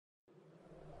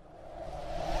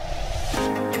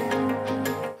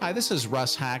Hi, this is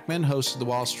Russ Hackman, host of the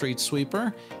Wall Street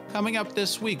Sweeper. Coming up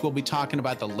this week, we'll be talking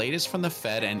about the latest from the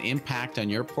Fed and impact on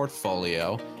your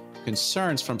portfolio,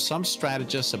 concerns from some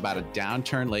strategists about a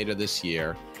downturn later this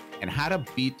year, and how to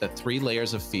beat the 3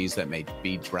 layers of fees that may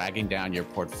be dragging down your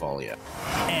portfolio.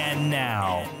 And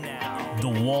now, the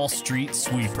Wall Street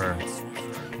Sweeper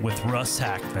with Russ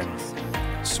Hackman.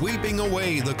 Sweeping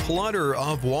away the clutter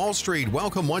of Wall Street.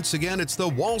 Welcome once again. It's the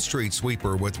Wall Street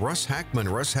Sweeper with Russ Hackman.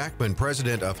 Russ Hackman,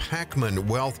 president of Hackman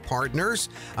Wealth Partners.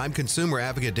 I'm consumer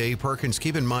advocate Dave Perkins.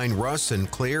 Keep in mind, Russ and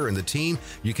Claire and the team,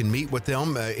 you can meet with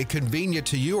them convenient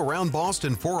to you around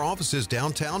Boston. 4 offices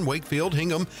downtown, Wakefield,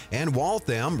 Hingham, and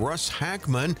Waltham. Russ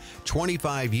Hackman,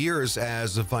 25 years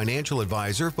as a financial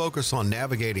advisor, focused on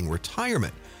navigating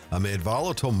retirement amid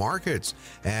volatile markets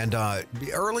and the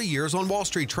early years on Wall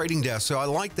Street trading desk. So I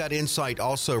like that insight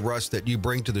also, Russ, that you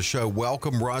bring to the show.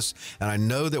 Welcome, Russ. And I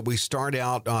know that we start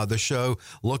out the show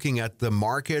looking at the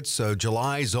markets. So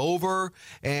July's over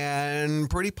and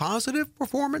pretty positive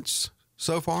performance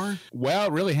so far? Well,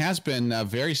 it really has been a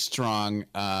very strong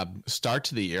start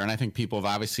to the year. And I think people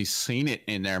have obviously seen it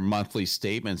in their monthly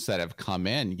statements that have come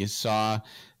in. You saw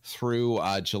through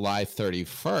July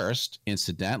 31st,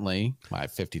 incidentally, my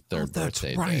 53rd birthday. That's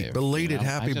right. Dave. Belated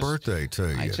happy birthday to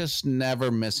you. I just never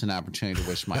miss an opportunity to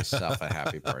wish myself a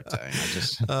happy birthday.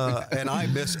 And I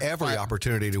miss every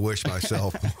opportunity to wish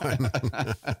myself one.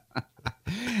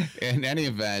 In any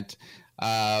event,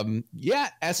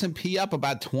 S&P up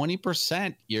about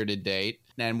 20% year to date.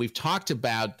 And we've talked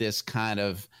about this kind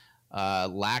of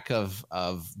lack of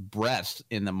breadth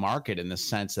in the market, in the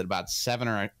sense that about 7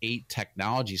 or 8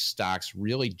 technology stocks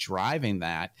really driving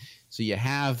that. So you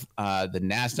have the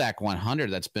NASDAQ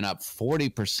 100 that's been up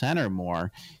 40% or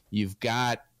more. You've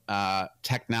got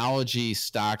technology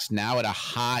stocks now at a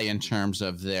high in terms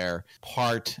of their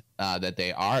part that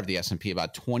they are of the S&P.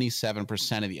 About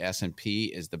 27% of the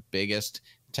S&P is the biggest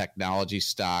technology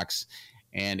stocks.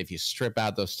 And if you strip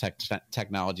out those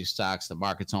technology stocks, the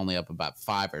market's only up about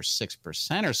 5 or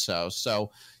 6% or so.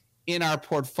 So in our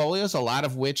portfolios, a lot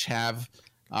of which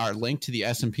are linked to the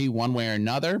S&P one way or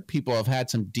another, people have had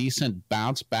some decent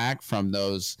bounce back from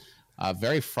those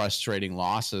very frustrating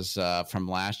losses from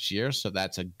last year. So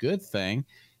that's a good thing.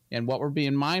 And what we're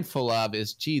being mindful of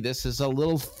is, this is a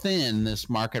little thin, this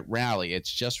market rally.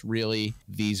 It's just really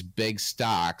these big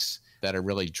stocks that are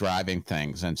really driving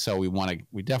things. And so we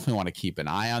definitely want to keep an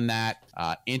eye on that.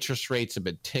 Interest rates have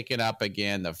been ticking up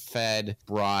again. The Fed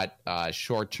brought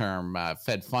short-term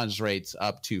Fed funds rates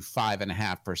up to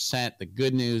 5.5%. The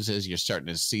good news is you're starting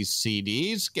to see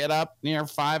CDs get up near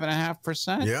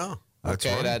 5.5%. Yeah. That's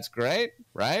okay, right. That's great,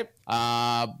 right?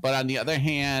 But on the other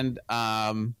hand,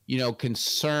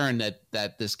 concern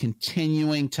that this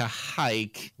continuing to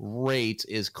hike rate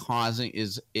is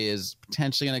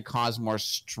potentially going to cause more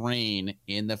strain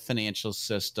in the financial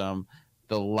system,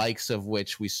 the likes of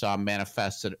which we saw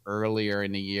manifested earlier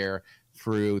in the year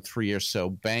through 3 or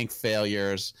so bank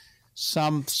failures.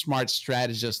 Some smart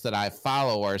strategists that I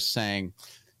follow are saying,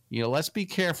 let's be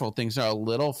careful. Things are a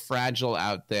little fragile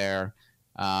out there.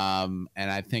 And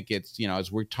I think it's,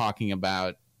 as we're talking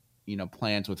about,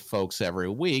 plans with folks every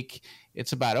week,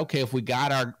 it's about, okay, if we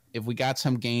got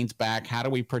some gains back, how do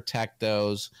we protect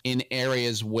those in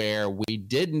areas where we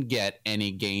didn't get any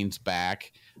gains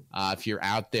back? If you're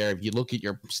out there, if you look at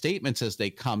your statements as they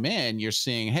come in, you're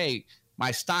seeing, hey, my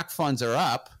stock funds are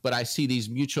up, but I see these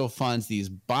mutual funds, these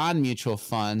bond mutual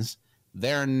funds,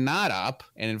 they're not up.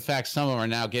 And in fact, some of them are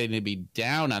now getting to be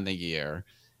down on the year.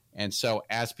 And so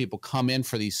as people come in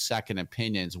for these second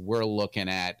opinions, we're looking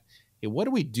at, hey, what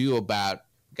do we do about,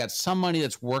 we got some money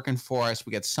that's working for us,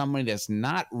 we got some money that's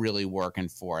not really working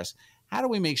for us. How do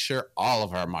we make sure all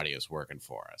of our money is working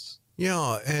for us?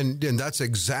 Yeah, and that's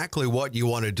exactly what you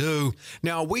want to do.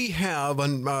 Now, we have a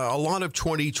lot of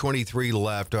 2023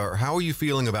 left. How are you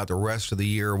feeling about the rest of the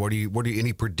year? What do you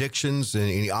any predictions,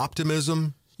 any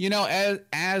optimism?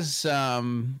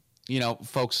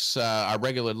 Folks, our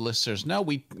regular listeners know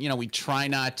we try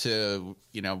not to,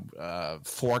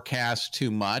 forecast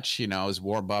too much. As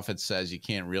Warren Buffett says, you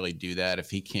can't really do that. If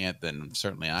he can't, then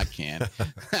certainly I can't.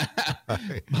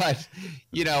 But,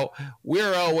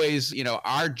 we're always,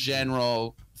 our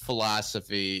general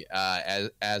philosophy,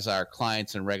 as our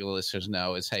clients and regular listeners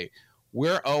know, is, hey,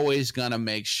 we're always going to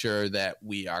make sure that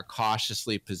we are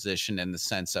cautiously positioned in the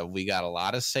sense of we got a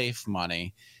lot of safe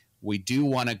money. We do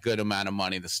want a good amount of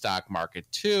money in the stock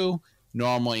market too,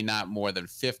 normally not more than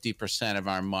 50% of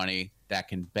our money that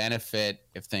can benefit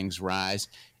if things rise.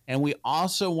 And we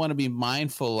also want to be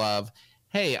mindful of,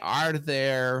 hey, are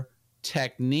there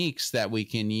techniques that we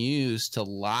can use to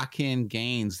lock in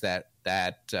gains that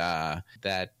that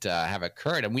have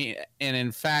occurred, and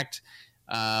in fact,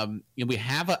 we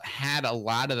have had a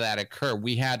lot of that occur.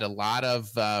 We had a lot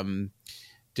of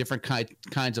different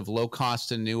kinds of low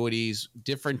cost annuities,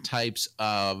 different types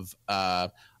of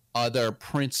other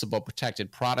principal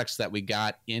protected products that we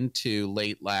got into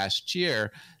late last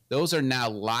year. Those are now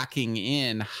locking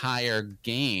in higher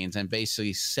gains and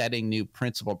basically setting new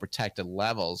principal protected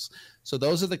levels. So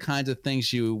those are the kinds of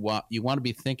things you want to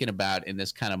be thinking about in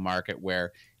this kind of market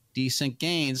where decent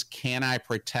gains, can I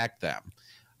protect them?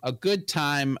 A good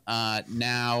time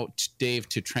now, Dave,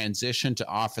 to transition to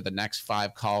offer the next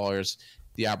 5 callers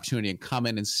the opportunity to come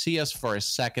in and see us for a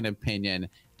second opinion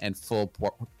and full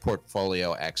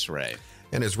portfolio x-ray.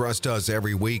 And as Russ does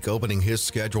every week, opening his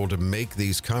schedule to make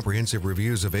these comprehensive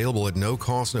reviews available at no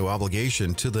cost, no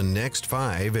obligation to the next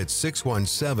 5 at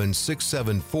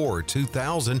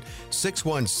 617-674-2000,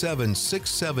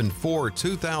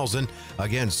 617-674-2000,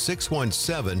 again,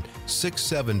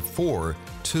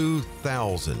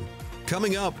 617-674-2000.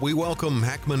 Coming up, we welcome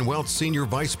Hackman Wealth Senior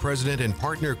Vice President and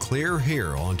Partner Claire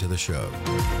Hare onto the show.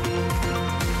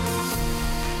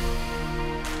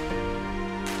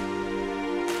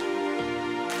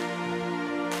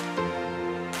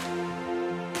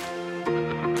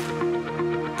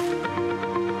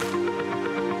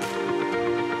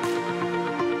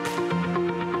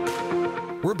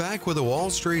 We're back with a Wall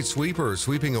Street Sweeper,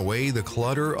 sweeping away the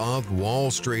clutter of Wall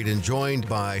Street, and joined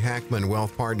by Hackman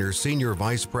Wealth Partners Senior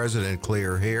Vice President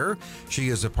Claire Hare. She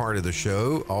is a part of the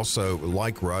show, also,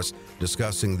 like Russ,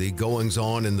 discussing the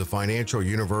goings-on in the financial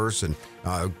universe and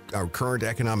our current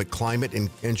economic climate,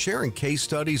 and sharing case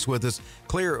studies with us.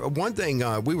 Claire, one thing,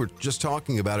 we were just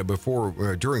talking about it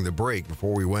before, during the break,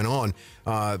 before we went on,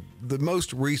 the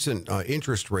most recent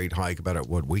interest rate hike about a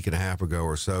week and a half ago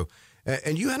or so.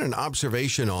 And you had an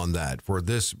observation on that for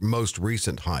this most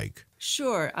recent hike.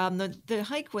 Sure. The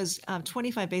hike was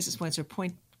 25 basis points, or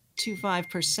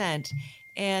 0.25%.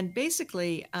 And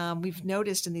basically, we've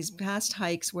noticed in these past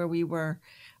hikes where we were,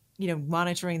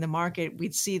 monitoring the market,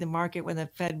 we'd see the market when the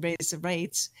Fed raised the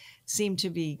rates seem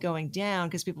to be going down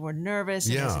because people were nervous.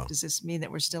 Yeah. And does this mean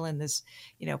that we're still in this,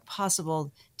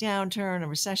 possible downturn, a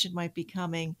recession might be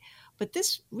coming? But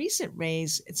this recent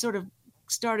raise, it sort of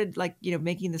started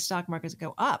making the stock markets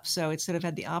go up. So it sort of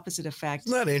had the opposite effect.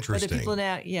 Isn't that interesting?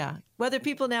 Whether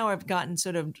people now have gotten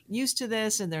sort of used to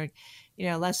this and they're,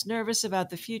 less nervous about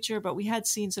the future, but we had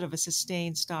seen sort of a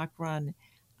sustained stock run.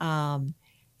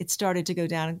 It started to go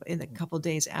down in a couple of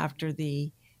days after the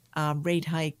rate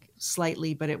hike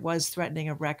slightly, but it was threatening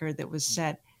a record that was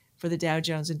set for the Dow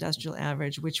Jones Industrial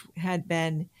Average, which had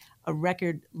been a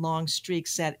record long streak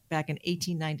set back in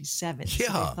 1897. Yeah.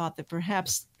 So they thought that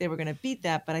perhaps they were going to beat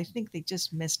that, but I think they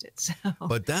just missed it. So.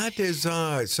 But that is,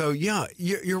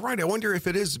 you're right. I wonder if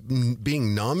it is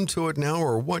being numb to it now,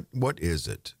 or what is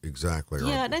it exactly?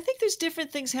 Yeah, and I think there's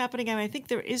different things happening. I mean, I think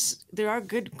there are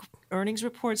good earnings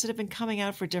reports that have been coming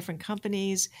out for different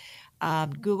companies.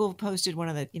 Google posted one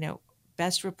of the,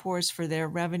 best reports for their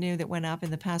revenue that went up in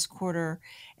the past quarter.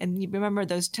 And you remember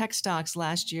those tech stocks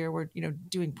last year were,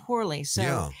 doing poorly.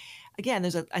 So again,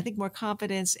 there's I think more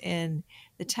confidence in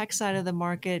the tech side of the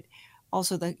market.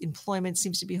 Also, the employment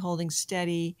seems to be holding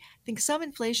steady. I think some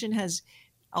inflation has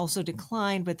also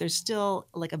declined, but there's still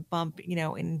like a bump, in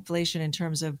inflation in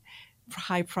terms of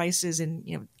high prices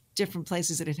and, different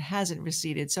places that it hasn't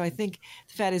receded. So I think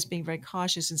the Fed is being very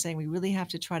cautious and saying we really have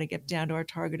to try to get down to our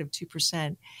target of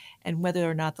 2%. And whether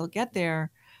or not they'll get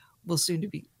there, we'll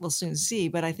soon see.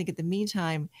 But I think at the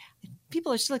meantime,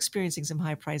 people are still experiencing some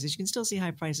high prices. You can still see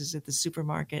high prices at the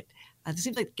supermarket. It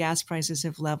seems like gas prices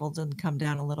have leveled and come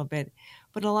down a little bit,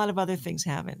 but a lot of other things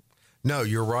haven't. No,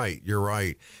 you're right. You're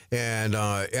right. And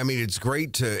it's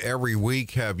great to every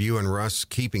week have you and Russ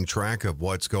keeping track of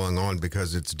what's going on,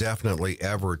 because it's definitely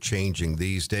ever changing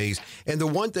these days. And the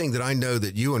one thing that I know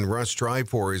that you and Russ strive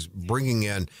for is bringing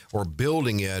in or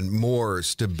building in more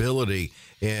stability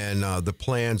in the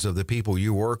plans of the people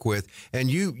you work with. And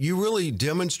you really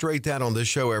demonstrate that on this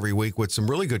show every week with some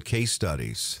really good case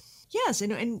studies. Yes.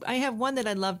 And I have one that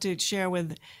I'd love to share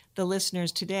with the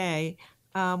listeners today.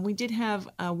 We did have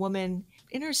a woman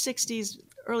in her 60s,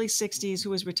 early 60s, who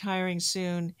was retiring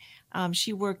soon.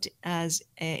 She worked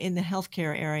in the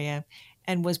healthcare area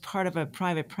and was part of a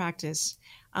private practice.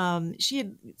 She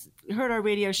had heard our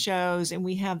radio shows, and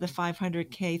we have the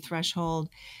 500K threshold.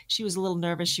 She was a little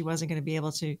nervous she wasn't going to be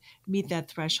able to meet that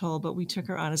threshold, but we took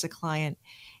her on as a client.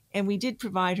 And we did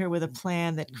provide her with a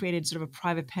plan that created sort of a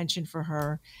private pension for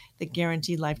her that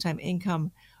guaranteed lifetime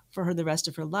income for her the rest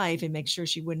of her life, and make sure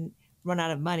she wouldn't run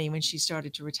out of money when she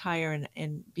started to retire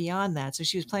and beyond that. So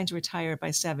she was planning to retire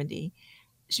by 70.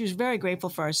 she was very grateful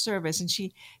for our service, and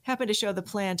she happened to show the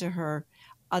plan to her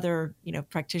other,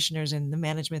 practitioners in the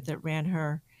management that ran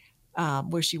her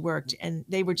where she worked, and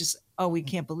they were just, oh, we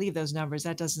can't believe those numbers.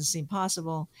 That doesn't seem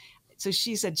possible. So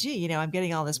she said, gee, I'm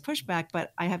getting all this pushback,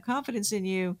 but I have confidence in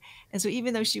you. And so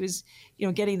even though she was,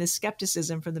 getting the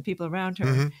skepticism from the people around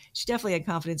her, she definitely had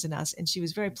confidence in us. And she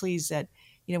was very pleased that,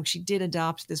 she did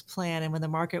adopt this plan. And when the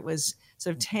market was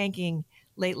sort of tanking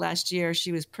late last year,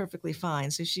 she was perfectly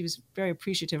fine. So she was very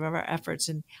appreciative of our efforts.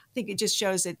 And I think it just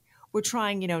shows that we're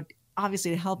trying,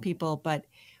 obviously to help people, but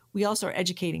we also are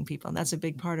educating people. And that's a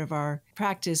big part of our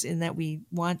practice, in that we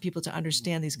want people to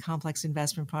understand these complex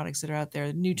investment products that are out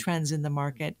there, new trends in the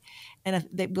market. And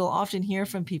we'll often hear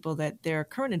from people that their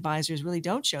current advisors really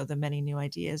don't show them many new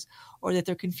ideas, or that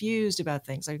they're confused about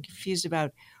things. They're confused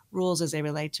about rules as they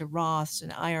relate to Roths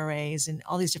and IRAs and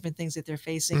all these different things that they're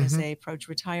facing as they approach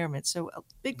retirement. So a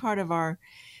big part of our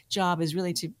job is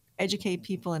really to educate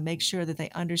people and make sure that they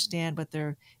understand what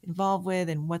they're involved with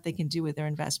and what they can do with their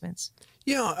investments.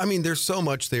 Yeah, I mean, there's so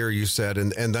much there, you said,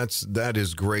 and that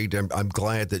is great. I'm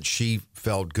glad that she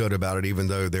felt good about it, even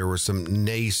though there were some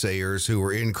naysayers who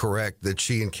were incorrect that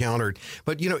she encountered.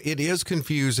 But, it is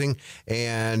confusing.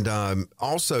 And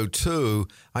also, too,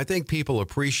 I think people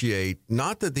appreciate,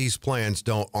 not that these plans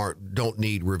don't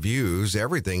need reviews.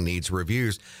 Everything needs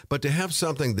reviews. But to have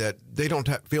something that they don't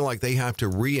feel like they have to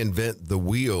reinvent the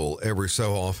wheel every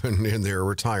so often in their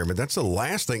retirement. That's the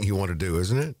last thing you want to do,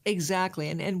 isn't it? Exactly.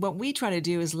 And what we try to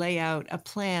do is lay out a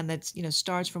plan that's,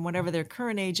 starts from whatever their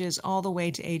current age is all the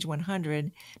way to age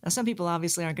 100. Now, some people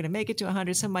obviously aren't going to make it to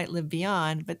 100. Some might live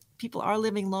beyond, but people are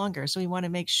living longer. So we want to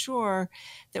make sure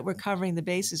that we're covering the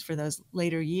bases for those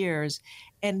later years.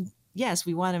 And yes,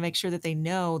 we want to make sure that they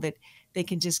know that they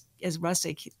can just, as Russ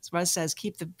says,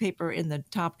 keep the paper in the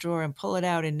top drawer and pull it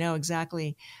out and know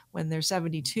exactly when they're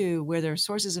 72 where their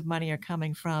sources of money are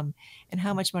coming from and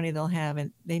how much money they'll have.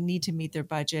 And they need to meet their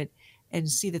budget and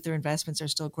see that their investments are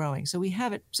still growing. So we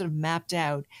have it sort of mapped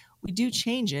out. We do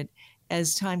change it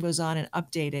as time goes on and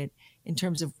update it in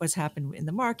terms of what's happened in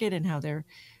the market and how their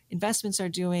investments are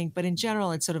doing. But in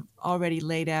general, it's sort of already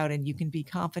laid out, and you can be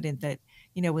confident that,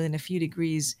 within a few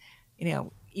degrees,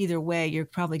 either way, you're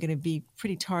probably going to be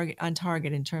pretty on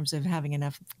target in terms of having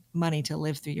enough money to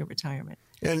live through your retirement.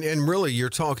 And really, you're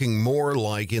talking more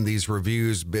like in these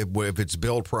reviews, if it's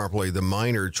built properly, the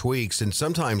minor tweaks, and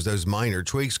sometimes those minor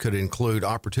tweaks could include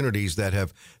opportunities that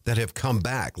have come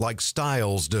back, like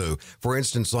styles do. For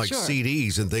instance, like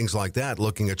CDs and things like that,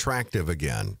 looking attractive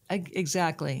again.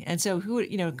 Exactly. And so,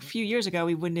 a few years ago,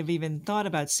 we wouldn't have even thought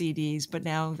about CDs, but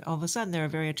now all of a sudden they're a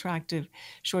very attractive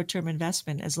short-term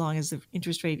investment as long as the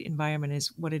interest rate environment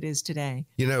is what it is today.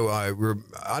 You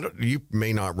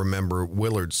may not remember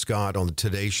Willard Scott on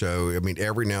the Today Show. I mean,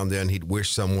 every now and then he'd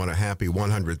wish someone a happy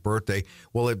 100th birthday.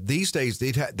 Well, these days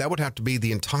that would have to be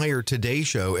the entire Today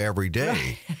Show every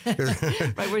day.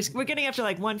 Right. We're getting up to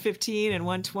like 115 and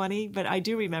 120, but I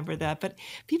do remember that. But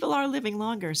people are living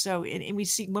longer, so and we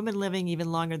see women living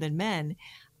even longer than men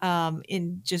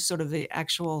in just sort of the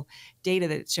actual data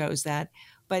that shows that.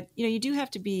 But you do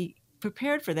have to be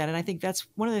prepared for that. And I think that's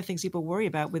one of the things people worry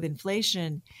about with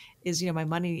inflation is, my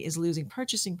money is losing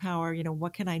purchasing power.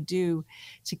 What can I do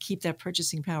to keep that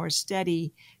purchasing power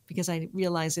steady? Because I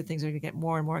realize that things are going to get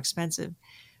more and more expensive.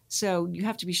 So you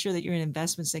have to be sure that you're in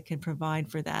investments that can provide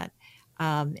for that.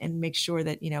 And make sure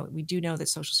that, we do know that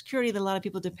Social Security that a lot of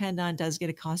people depend on does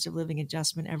get a cost of living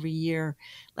adjustment every year.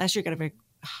 Last year got a very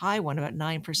high one, about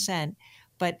 9%.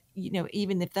 But,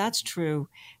 even if that's true,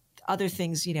 other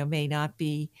things, may not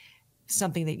be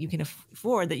something that you can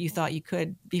afford that you thought you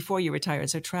could before you retired.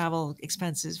 So travel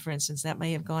expenses, for instance, that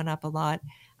may have gone up a lot.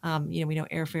 We know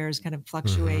airfares kind of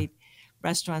fluctuate.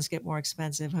 Restaurants get more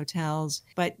expensive, hotels.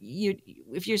 But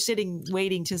if you're sitting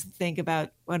waiting to think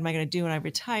about what am I going to do when I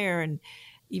retire, and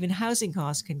even housing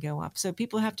costs can go up. So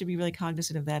people have to be really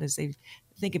cognizant of that as they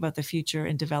think about the future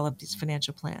and develop these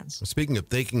financial plans. Speaking of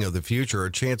thinking of the future,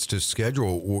 a chance to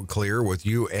schedule clear with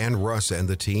you and Russ and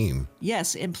the team.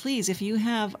 Yes, and please, if you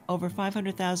have over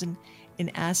 $500,000 in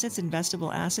assets,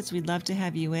 investable assets, we'd love to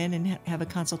have you in and have a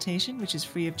consultation, which is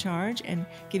free of charge, and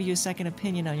give you a second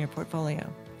opinion on your portfolio.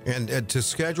 And to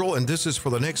schedule, and this is for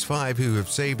the next 5 who have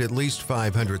saved at least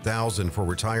 $500,000 for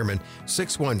retirement,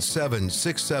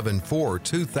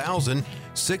 617-674-2000,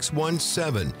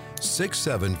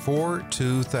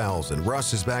 617-674-2000.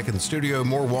 Russ is back in the studio.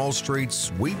 More Wall Street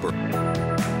Sweeper.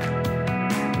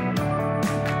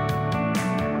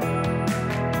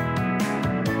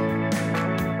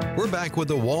 We're back with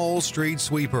the Wall Street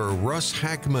Sweeper. Russ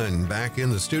Hackman back in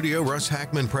the studio. Russ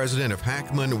Hackman, president of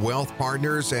Hackman Wealth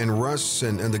Partners. And Russ,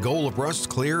 and the goal of Russ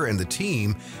Clear and the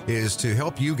team is to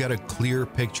help you get a clear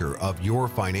picture of your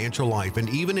financial life. And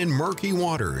even in murky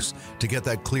waters, to get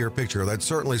that clear picture. That's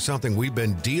certainly something we've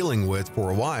been dealing with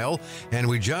for a while. And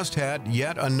we just had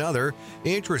yet another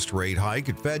interest rate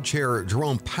hike. Fed Chair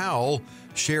Jerome Powell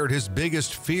shared his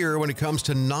biggest fear when it comes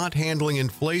to not handling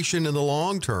inflation in the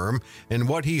long term and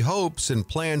what he hopes and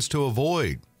plans to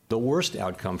avoid. The worst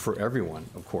outcome for everyone,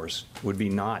 of course, would be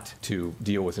not to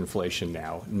deal with inflation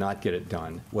now, not get it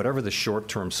done. Whatever the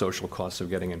short-term social costs of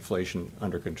getting inflation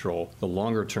under control, the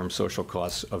longer-term social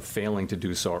costs of failing to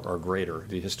do so are greater.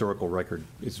 The historical record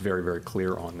is very, very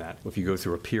clear on that. If you go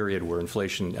through a period where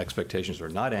inflation expectations are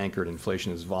not anchored,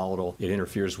 inflation is volatile, it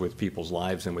interferes with people's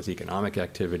lives and with economic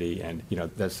activity, and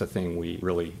that's the thing we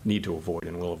really need to avoid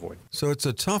and will avoid. So it's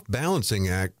a tough balancing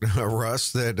act,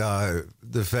 Russ, that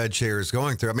the Fed chair is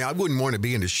going through. I mean, I wouldn't want to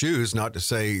be in his shoes, not to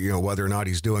say, whether or not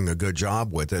he's doing a good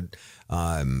job with it.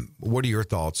 What are your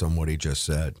thoughts on what he just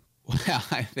said? Well,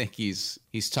 I think he's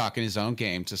talking his own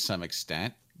game to some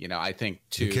extent. I think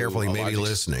Be careful, he may be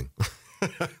listening.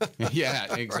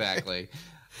 Yeah, exactly.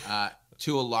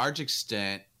 To a large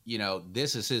extent,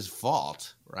 this is his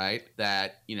fault, right?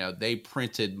 That, they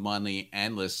printed money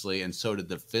endlessly, and so did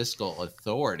the fiscal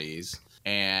authorities,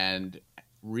 and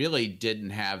really didn't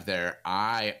have their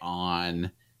eye on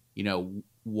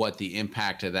what the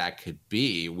impact of that could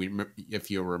be.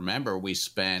 If you remember, we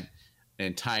spent an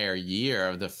entire year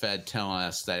of the Fed telling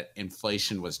us that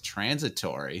inflation was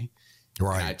transitory.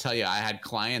 Right. And I tell you, I had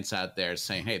clients out there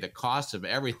saying, hey, the cost of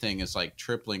everything is like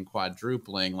tripling,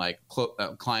 quadrupling, like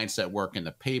clients that work in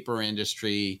the paper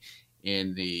industry,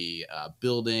 in the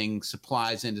building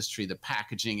supplies industry, the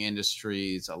packaging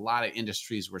industries. A lot of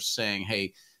industries were saying,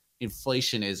 hey,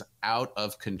 inflation is out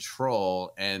of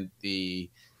control, and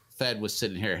the Fed was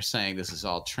sitting here saying this is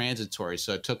all transitory.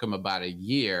 So it took him about a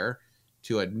year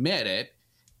to admit it.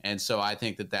 And so I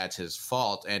think that that's his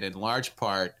fault. And in large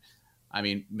part, I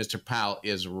mean, Mr. Powell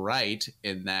is right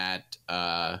in that,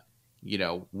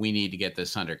 we need to get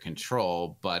this under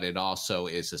control, but it also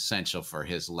is essential for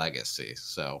his legacy.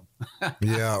 So,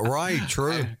 yeah, right.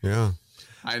 True. Yeah.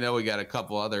 I know we got a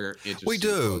couple other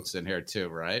interesting quotes in here too,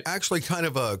 right? Actually, kind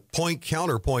of a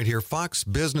counterpoint here. Fox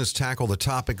Business tackled the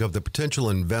topic of the potential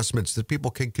investments that people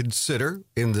can consider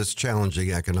in this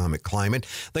challenging economic climate.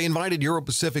 They invited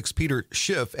Euro-Pacific's Peter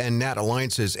Schiff and Nat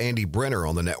Alliance's Andy Brenner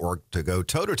on the network to go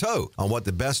toe-to-toe on what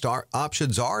the best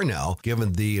options are now,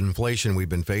 given the inflation we've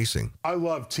been facing. I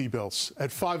love T-bills at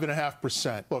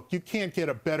 5.5%. Look, you can't get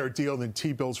a better deal than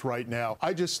T-bills right now.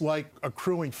 I just like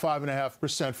accruing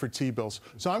 5.5% for T-bills.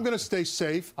 So I'm going to stay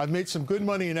safe. I've made some good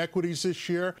money in equities this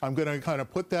year. I'm going to kind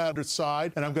of put that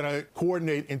aside, and I'm going to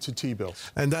coordinate into T-bills.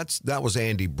 And that was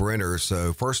Andy Brenner.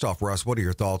 So first off, Russ, what are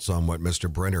your thoughts on what Mr.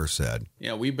 Brenner said?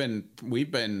 We've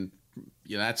been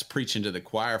that's preaching to the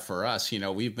choir for us.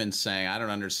 We've been saying, I don't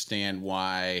understand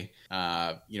why,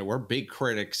 we're big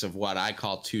critics of what I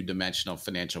call two-dimensional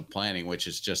financial planning, which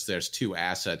is just there's two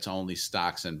assets, only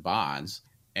stocks and bonds.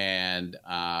 And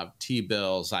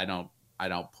T-bills, I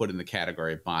don't put in the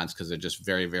category of bonds because they're just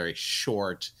very, very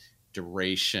short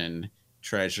duration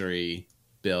treasury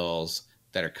bills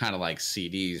that are kind of like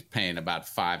CDs paying about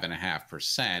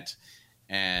 5.5%.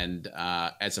 And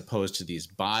as opposed to these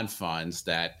bond funds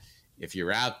that if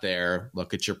you're out there,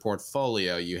 look at your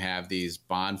portfolio, you have these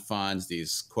bond funds,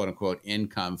 these quote unquote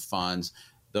income funds.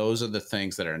 Those are the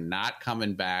things that are not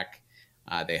coming back.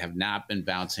 They have not been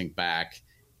bouncing back.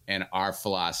 And our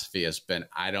philosophy has been,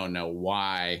 I don't know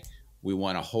why we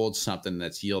want to hold something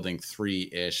that's yielding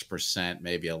 3-ish%,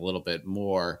 maybe a little bit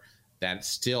more, that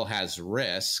still has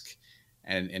risk.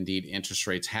 And indeed, interest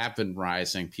rates have been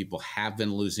rising. People have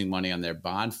been losing money on their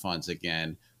bond funds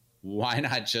again. Why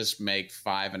not just make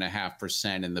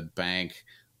 5.5% in the bank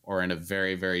or in a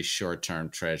very, very short-term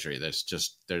treasury?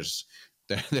 There's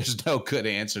no good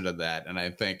answer to that. And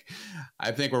I think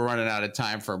we're running out of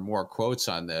time for more quotes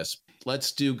on this.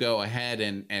 Let's go ahead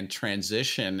and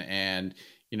transition. And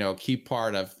a key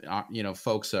part of,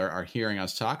 folks are hearing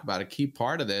us talk about, a key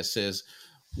part of this is,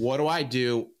 what do I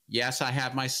do? Yes, I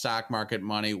have my stock market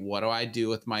money. What do I do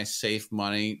with my safe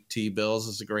money? T-bills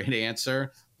is a great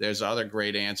answer. There's other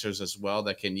great answers as well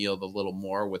that can yield a little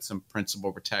more with some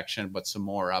principal protection, but some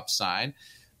more upside.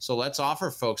 So let's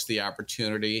offer folks the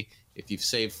opportunity. If you've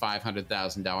saved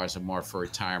 $500,000 or more for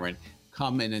retirement,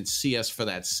 come in and see us for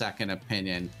that second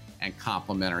opinion and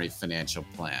complementary financial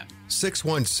plan.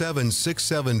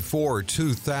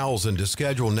 617-674-2000 to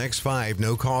schedule Next 5.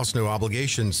 No cost, no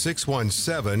obligation.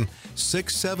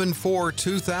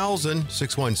 617-674-2000.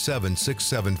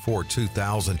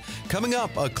 617-674-2000. Coming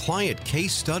up, a client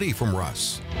case study from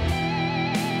Russ.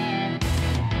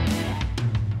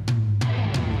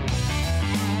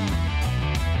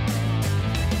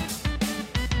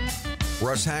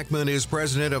 Russ Hackman is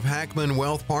president of Hackman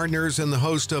Wealth Partners and the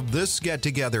host of this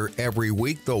get-together every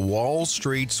week, the Wall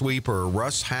Street Sweeper.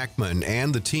 Russ Hackman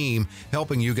and the team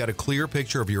helping you get a clear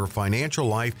picture of your financial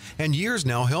life, and years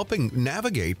now helping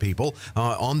navigate people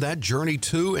on that journey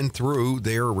to and through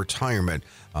their retirement.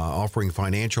 Offering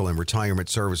financial and retirement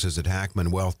services at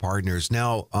Hackman Wealth Partners.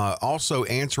 Now, also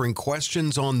answering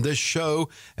questions on this show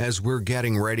as we're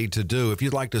getting ready to do. If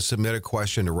you'd like to submit a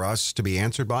question to Russ to be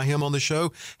answered by him on the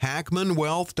show,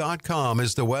 HackmanWealth.com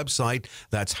is the website.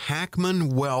 That's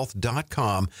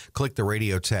HackmanWealth.com. Click the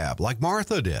radio tab, like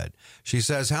Martha did. She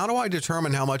says, how do I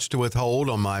determine how much to withhold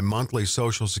on my monthly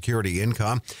Social Security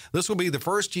income? This will be the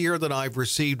first year that I've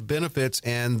received benefits,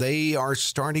 and they are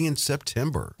starting in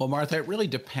September. Well, Martha, it really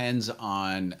depends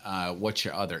on what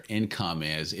your other income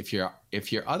is. If your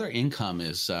other income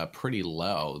is pretty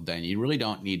low, then you really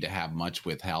don't need to have much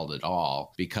withheld at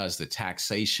all, because the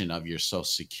taxation of your Social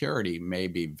Security may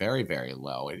be very, very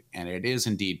low. And it is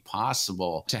indeed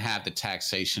possible to have the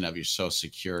taxation of your Social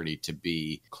Security to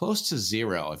be close to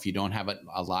zero if you don't have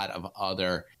a lot of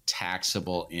other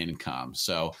taxable income.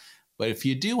 So, but if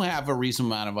you do have a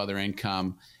reasonable amount of other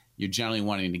income, you're generally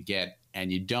wanting to get,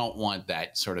 and you don't want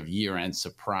that sort of year-end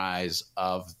surprise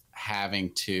of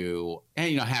having to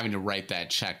write that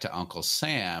check to Uncle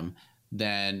Sam,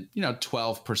 then,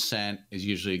 12% is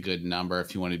usually a good number.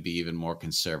 If you want to be even more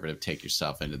conservative, take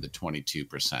yourself into the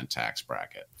 22% tax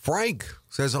bracket. Frank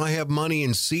says, I have money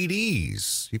in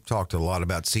CDs. You've talked a lot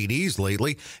about CDs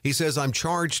lately. He says, I'm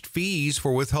charged fees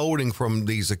for withholding from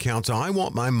these accounts. I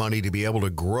want my money to be able to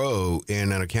grow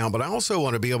in an account, but I also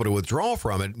want to be able to withdraw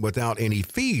from it without any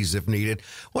fees if needed.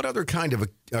 What other kind of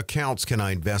accounts can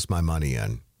I invest my money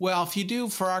in? Well, if you do,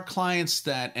 for our clients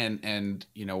that, and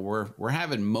we're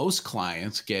having most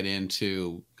clients get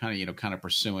into kind of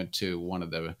pursuant to one of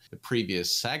the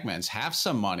previous segments, have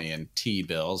some money in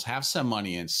T-bills, have some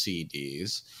money in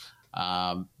CDs.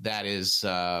 That is,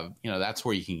 that's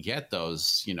where you can get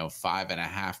those,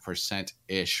 5.5%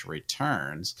 ish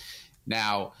returns.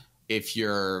 Now, if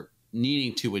you're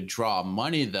needing to withdraw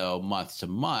money though, month to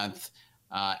month,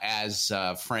 as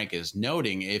Frank is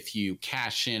noting, if you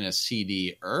cash in a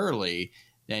CD early,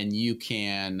 then you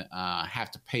can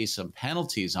have to pay some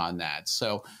penalties on that.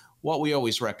 So what we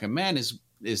always recommend is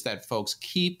that folks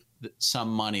keep some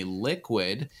money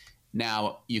liquid.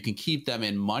 Now, you can keep them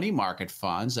in money market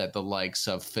funds at the likes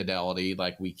of Fidelity,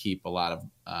 like we keep a lot of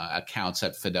accounts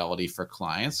at Fidelity for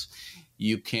clients.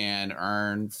 You can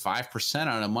earn 5%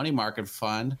 on a money market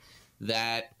fund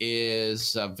that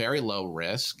is very low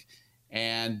risk,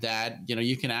 and that,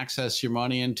 you can access your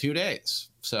money in 2 days.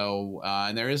 So,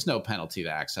 and there is no penalty to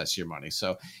access your money.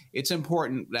 So it's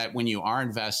important that when you are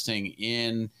investing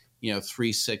in,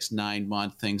 3, 6, 9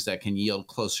 month things that can yield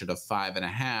closer to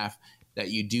 5.5,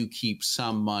 that you do keep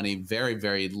some money very,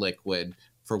 very liquid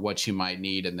for what you might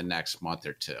need in the next month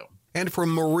or two. And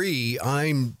from Marie,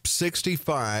 I'm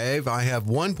 65. I have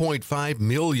 $1.5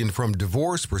 million from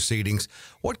divorce proceedings.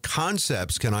 What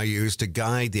concepts can I use to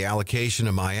guide the allocation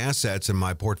of my assets in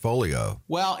my portfolio?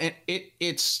 Well,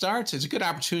 it starts, it's a good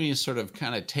opportunity to sort of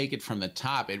kind of take it from the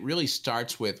top. It really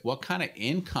starts with, what kind of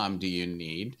income do you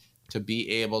need to be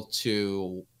able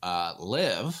to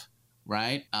live,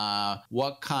 right?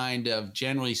 What kind of,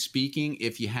 generally speaking,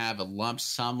 if you have a lump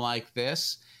sum like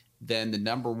this, then the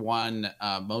number one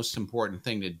most important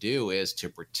thing to do is to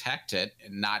protect it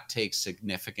and not take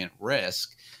significant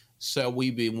risk. So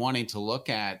we'd be wanting to look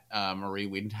at, Marie,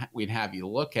 we'd have you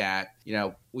look at,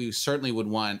 we certainly would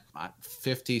want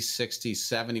 50, 60,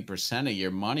 70% of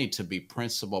your money to be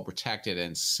principal protected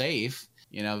and safe.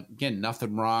 Again,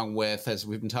 nothing wrong with, as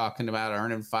we've been talking about,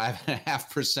 earning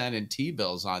 5.5% in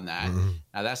T-bills on that. Mm-hmm.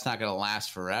 Now, that's not going to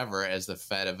last forever as the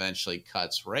Fed eventually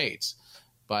cuts rates.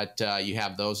 But you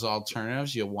have those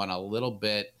alternatives. You'll want a little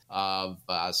bit of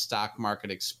stock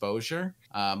market exposure,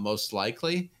 most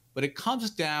likely. But it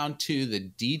comes down to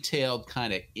the detailed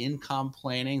kind of income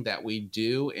planning that we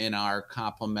do in our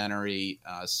complimentary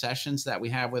sessions that we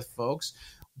have with folks,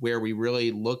 where we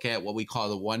really look at what we call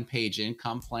the one-page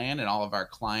income plan. And all of our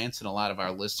clients and a lot of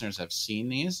our listeners have seen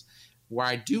these, where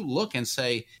I do look and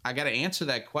say, I got to answer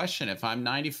that question. If I'm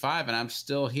 95 and I'm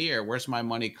still here, where's my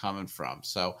money coming from?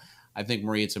 So I think,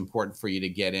 Marie, it's important for you to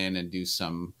get in and do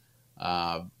some,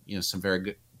 some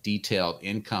very detailed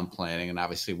income planning. And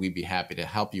obviously, we'd be happy to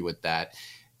help you with that.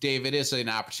 Dave, it is an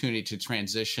opportunity to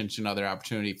transition to another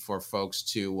opportunity for folks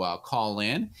to call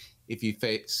in. If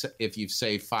you've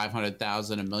saved $500,000,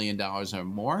 $1 million or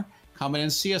more, come in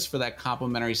and see us for that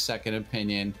complimentary second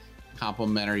opinion,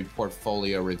 complimentary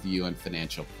portfolio review and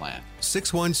financial plan.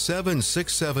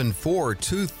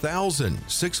 617-674-2000.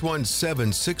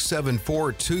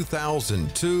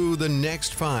 617-674-2000. To the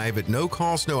next 5 at no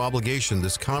cost, no obligation.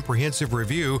 This comprehensive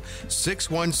review,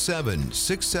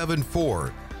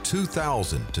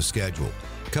 617-674-2000 to schedule.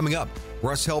 Coming up,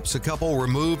 Russ helps a couple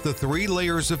remove the 3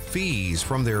 layers of fees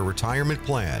from their retirement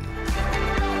plan.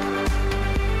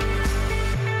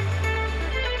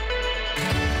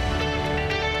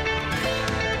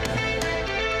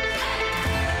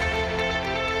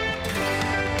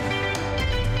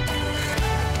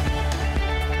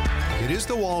 It is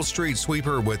the Wall Street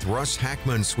Sweeper with Russ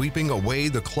Hackman, sweeping away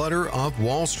the clutter of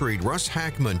Wall Street. Russ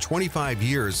Hackman, 25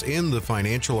 years in the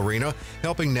financial arena,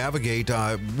 helping navigate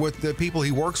with the people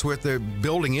he works with,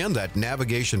 building in that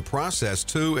navigation process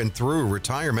to and through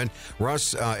retirement.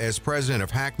 Russ, as president of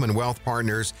Hackman Wealth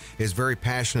Partners, is very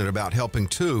passionate about helping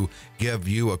to give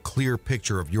you a clear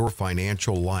picture of your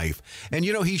financial life. And,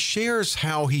 you know, he shares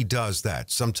how he does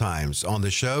that sometimes on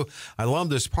the show. I love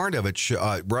this part of it,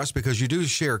 Russ, because you do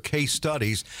share case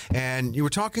studies, and you were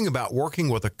talking about working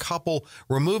with a couple,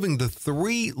 removing the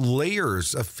 3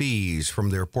 layers of fees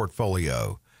from their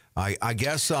portfolio. I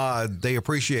guess they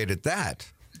appreciated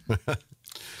that.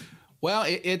 Well,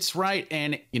 it's right.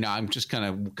 And, you know, I'm just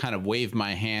going to kind of wave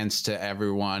my hands to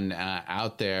everyone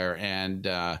out there and,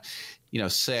 you know,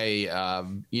 say,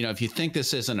 you know, if you think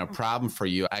this isn't a problem for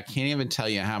you, I can't even tell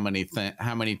you how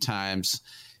many times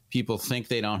people think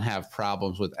they don't have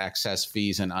problems with excess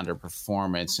fees and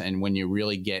underperformance. And when you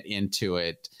really get into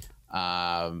it,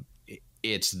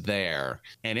 it's there.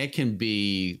 And it can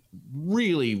be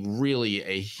really, really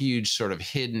a huge sort of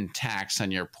hidden tax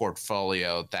on your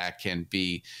portfolio that can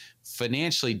be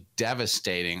financially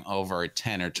devastating over a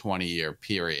 10 or 20 year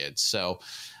period. So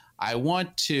I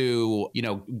want to, you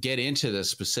know, get into the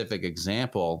specific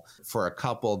example for a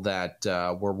couple that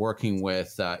we're working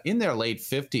with in their late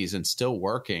 50s and still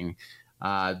working.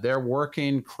 They're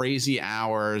working crazy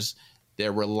hours.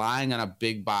 They're relying on a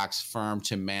big box firm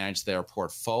to manage their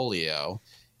portfolio.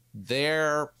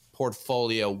 Their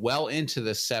portfolio well into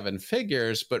the 7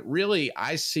 figures, but really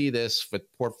I see this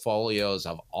with portfolios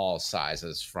of all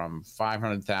sizes from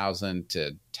 500,000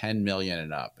 to 10 million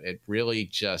and up. It really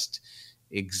just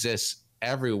exists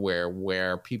everywhere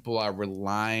where people are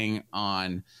relying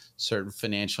on certain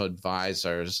financial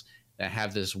advisors that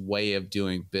have this way of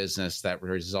doing business that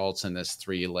results in this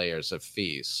 3 layers of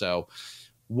fees. So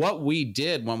what we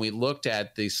did when we looked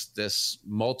at this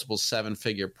multiple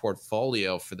 7-figure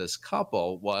portfolio for this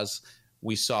couple was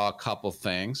we saw a couple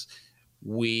things.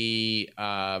 We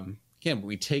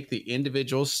take the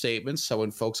individual statements. So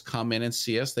when folks come in and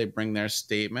see us, they bring their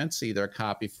statements, either a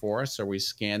copy for us or we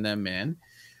scan them in.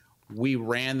 We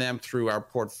ran them through our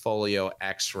portfolio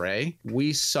X-ray.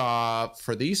 We saw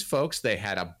for these folks, they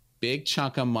had a big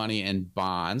chunk of money in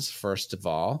bonds, first of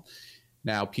all.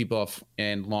 Now, people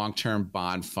in long-term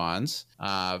bond funds,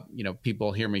 you know,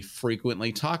 people hear me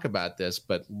frequently talk about this,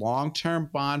 but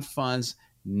long-term bond funds,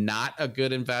 not a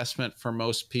good investment for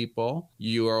most people. If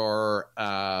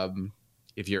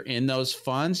you're in those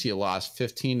funds, you lost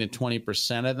 15 to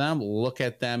 20% of them. Look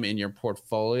at them in your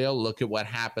portfolio. Look at what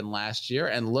happened last year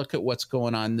and look at what's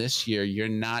going on this year. You're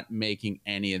not making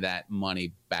any of that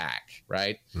money back,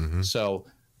 right? Mm-hmm. So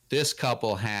this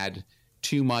couple had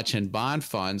too much in bond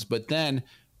funds, but then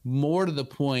more to the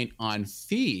point on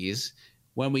fees,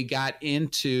 when we got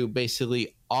into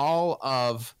basically all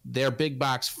of their big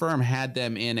box firm had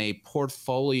them in a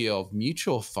portfolio of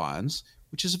mutual funds,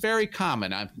 which is very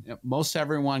common. Most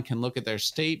everyone can look at their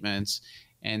statements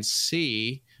and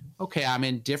see, okay, I'm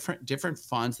in different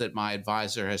funds that my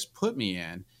advisor has put me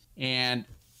in. And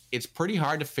it's pretty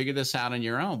hard to figure this out on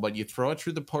your own, but you throw it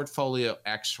through the portfolio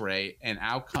X-ray and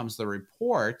out comes the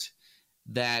report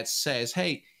that says,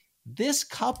 hey, this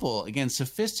couple, again,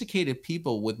 sophisticated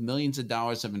people with millions of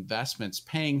dollars of investments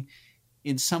paying,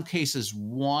 in some cases,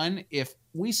 if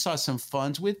we saw some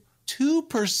funds with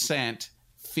 2%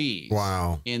 fees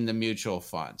in the mutual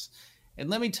funds. And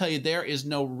let me tell you, there is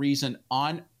no reason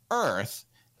on earth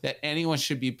that anyone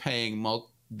should be paying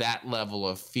that level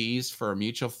of fees for a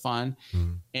mutual fund.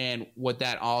 Mm. And what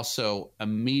that also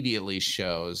immediately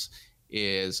shows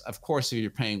is, of course, if you're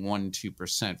paying 1% to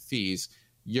 2% fees,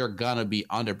 you're going to be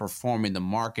underperforming the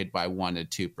market by 1%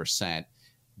 to 2%.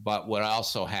 But what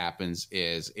also happens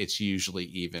is it's usually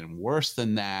even worse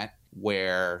than that.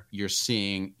 where you're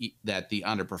seeing that the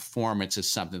underperformance is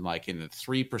something like in the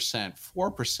 3%,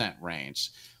 4%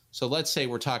 range. So let's say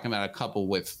we're talking about a couple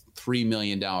with $3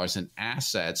 million in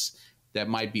assets that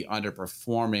might be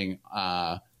underperforming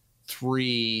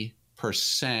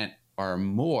 3% or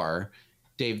more.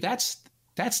 Dave, that's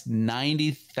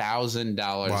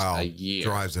 $90,000 a year.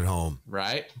 Drives it home.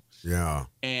 Right? Yeah.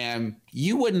 And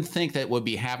you wouldn't think that would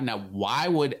be happening. Now, why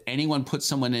would anyone put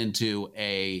someone into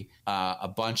a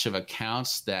bunch of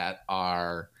accounts that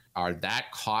are that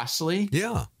costly?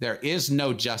 Yeah. There is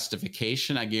no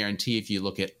justification. I guarantee if you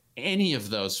look at any of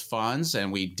those funds,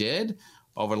 and we did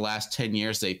over the last 10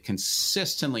 years, they've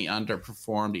consistently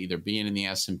underperformed, either being in the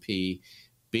S&P,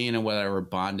 being in whatever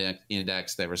bond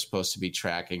index they were supposed to be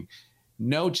tracking.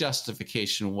 No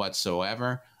justification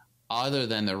whatsoever, other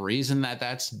than the reason that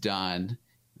that's done.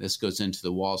 This goes into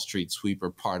the Wall Street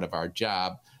Sweeper part of our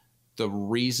job. The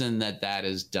reason that that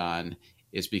is done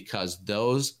is because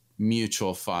those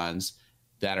mutual funds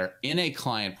that are in a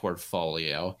client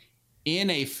portfolio, in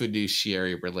a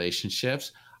fiduciary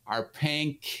relationships, are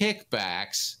paying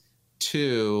kickbacks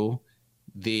to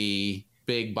the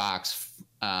big box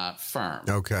firm.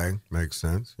 Okay, makes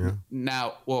sense. Yeah.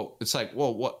 Now, well, it's like,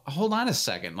 well, what? Hold on a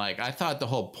second. Like, I thought the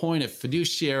whole point of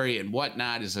fiduciary and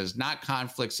whatnot is there's not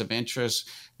conflicts of interest.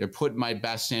 They're putting my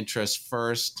best interest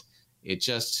first. It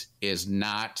just is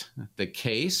not the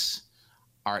case.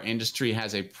 Our industry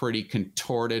has a pretty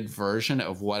contorted version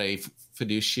of what a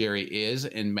fiduciary is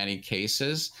in many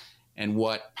cases, and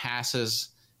what passes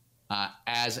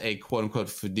as a quote unquote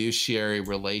fiduciary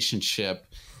relationship.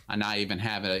 And I even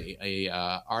have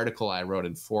a article I wrote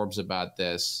in Forbes about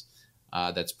this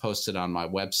that's posted on my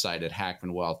website at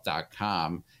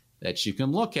hackmanwealth.com that you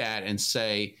can look at and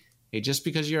say, hey, just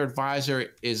because your advisor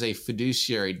is a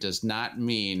fiduciary does not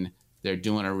mean they're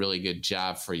doing a really good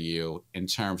job for you in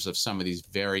terms of some of these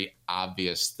very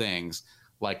obvious things,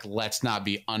 like let's not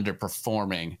be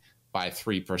underperforming by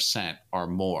 3% or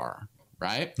more,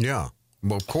 right? Yeah,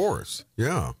 well, of course.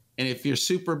 Yeah. And if you're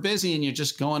super busy and you're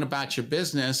just going about your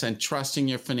business and trusting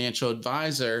your financial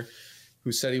advisor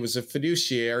who said he was a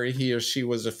fiduciary, he or she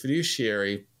was a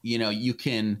fiduciary, you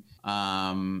can,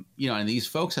 and these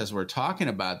folks, as we're talking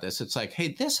about this, it's like, hey,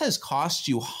 this has cost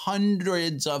you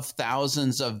hundreds of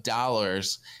thousands of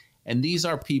dollars. And these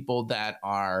are people that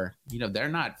are, they're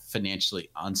not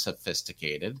financially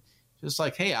unsophisticated. Just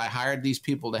like, hey, I hired these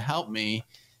people to help me.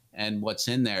 And what's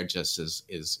in there just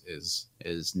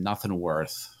is nothing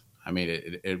worth. I mean,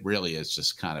 it really is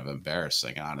just kind of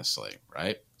embarrassing, honestly,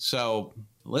 right? So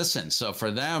listen, so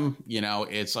for them,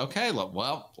 it's okay.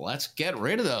 Well, let's get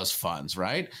rid of those funds,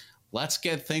 right? Let's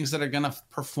get things that are going to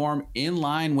perform in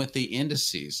line with the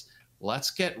indices. Let's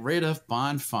get rid of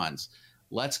bond funds.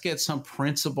 Let's get some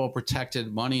principal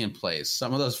protected money in place.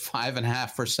 Some of those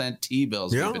 5.5%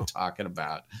 T-bills we've been talking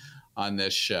about on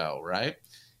this show, right?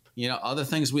 Other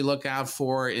things we look out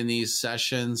for in these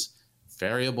sessions,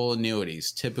 variable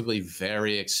annuities, typically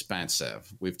very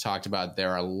expensive. We've talked about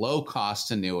there are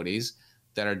low-cost annuities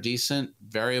that are decent.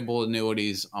 Variable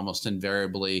annuities, almost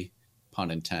invariably, pun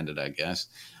intended, I guess,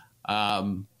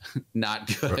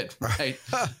 not good, right?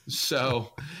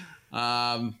 So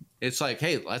it's like,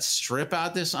 hey, let's strip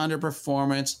out this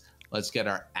underperformance. Let's get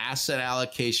our asset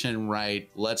allocation right.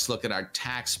 Let's look at our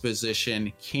tax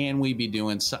position. Can we be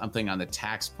doing something on the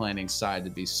tax planning side to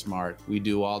be smart? We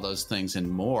do all those things and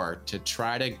more to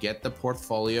try to get the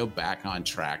portfolio back on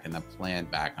track and the plan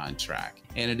back on track.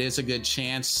 And it is a good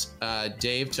chance,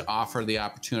 Dave, to offer the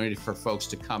opportunity for folks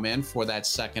to come in for that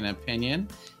second opinion,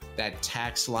 that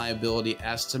tax liability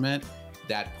estimate,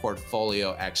 that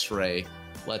portfolio x-ray.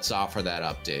 Let's offer that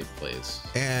update, please.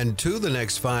 And to the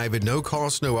next 5 at no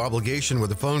cost, no obligation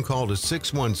with a phone call to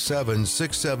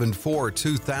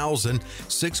 617-674-2000,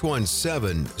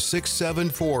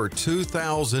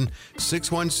 617-674-2000,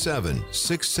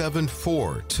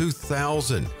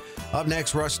 617-674-2000. Up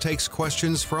next, Russ takes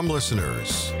questions from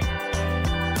listeners.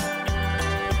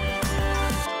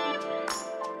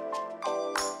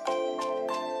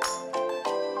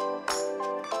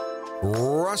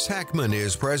 Russ Hackman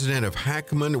is president of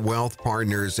Hackman Wealth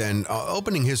Partners and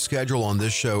opening his schedule on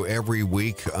this show every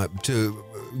week to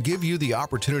give you the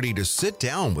opportunity to sit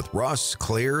down with Russ,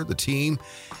 Claire, the team,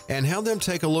 and have them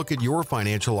take a look at your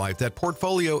financial life, that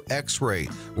portfolio x-ray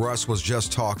Russ was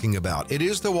just talking about. It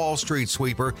is the Wall Street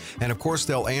Sweeper, and of course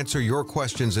they'll answer your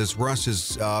questions as Russ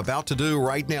is about to do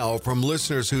right now from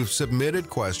listeners who've submitted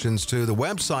questions to the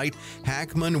website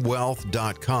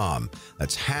hackmanwealth.com.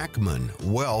 That's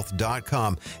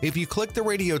hackmanwealth.com. If you click the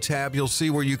radio tab, you'll see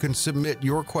where you can submit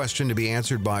your question to be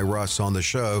answered by Russ on the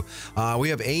show. We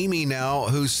have Amy now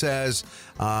who says,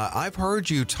 I've heard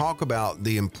you talk about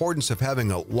the importance of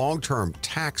having a long-term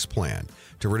tax plan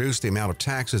to reduce the amount of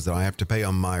taxes that I have to pay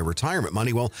on my retirement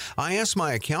money. Well, I asked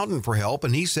my accountant for help,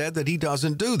 and he said that he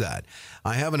doesn't do that.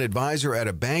 I have an advisor at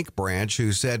a bank branch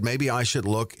who said maybe I should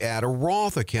look at a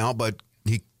Roth account, but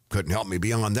he couldn't help me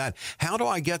beyond that. How do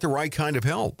I get the right kind of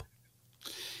help?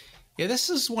 Yeah, this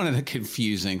is one of the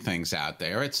confusing things out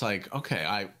there. It's like,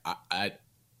 okay,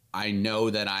 I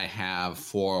know that I have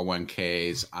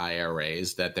 401ks,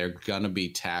 IRAs, that they're going to be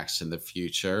taxed in the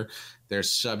future. They're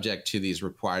subject to these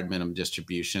required minimum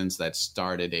distributions that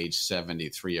start at age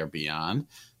 73 or beyond.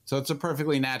 So it's a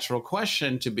perfectly natural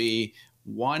question to be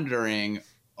wondering,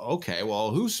 okay,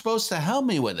 well, who's supposed to help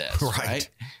me with this? Right.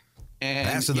 And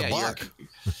passing the buck.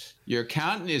 Your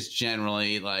accountant is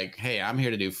generally like, hey, I'm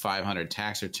here to do 500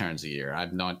 tax returns a year.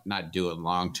 I'm not doing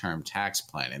long-term tax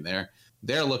planning.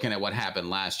 They're looking at what happened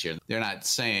last year. They're not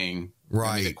saying, right.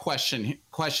 I mean, the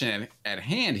question at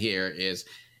hand here is,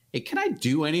 hey, can I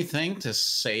do anything to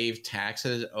save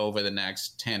taxes over the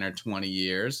next 10 or 20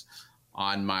 years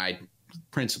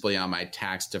principally on my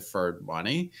tax deferred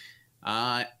money?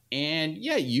 And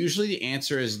yeah, usually the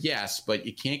answer is yes, but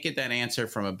you can't get that answer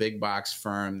from a big box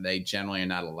firm. They generally are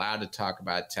not allowed to talk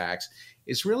about tax.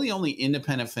 It's really only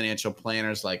independent financial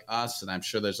planners like us, and I'm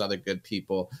sure there's other good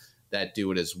people that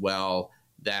do it as well,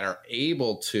 that are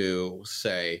able to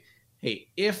say, hey,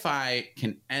 if I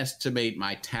can estimate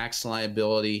my tax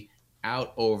liability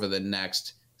out over the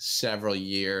next several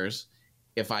years,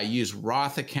 if I use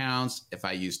Roth accounts, if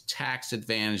I use tax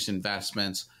advantaged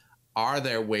investments, are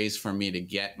there ways for me to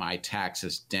get my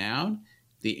taxes down?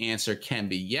 The answer can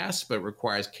be yes, but it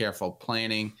requires careful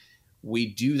planning.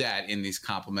 We do that in these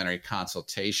complimentary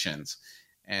consultations.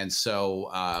 And so,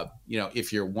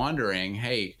 if you're wondering,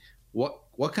 hey,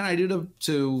 what can I do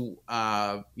to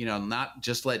not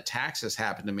just let taxes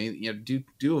happen to me?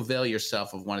 Do avail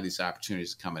yourself of one of these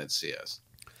opportunities to come in and see us.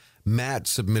 Matt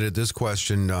submitted this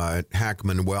question at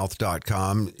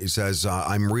hackmanwealth.com. He says,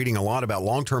 I'm reading a lot about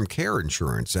long-term care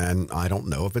insurance, and I don't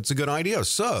know if it's a good idea.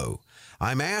 So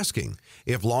I'm asking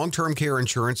if long-term care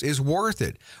insurance is worth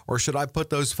it, or should I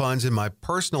put those funds in my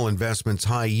personal investments,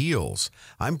 high yields?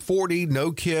 I'm 40,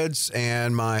 no kids,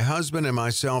 and my husband and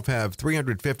myself have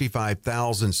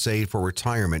 $355,000 saved for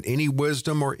retirement. Any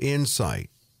wisdom or insight?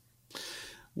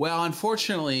 Well,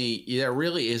 unfortunately, there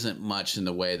really isn't much in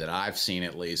the way that I've seen,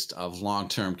 at least, of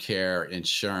long-term care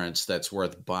insurance that's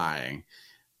worth buying.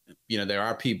 There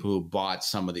are people who bought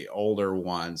some of the older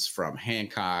ones from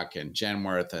Hancock and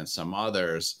Genworth and some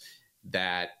others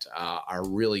that are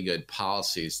really good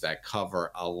policies that cover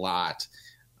a lot,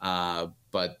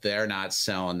 but they're not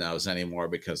selling those anymore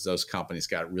because those companies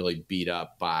got really beat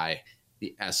up by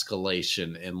the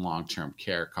escalation in long-term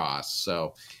care costs.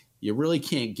 So you really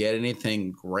can't get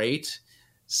anything great.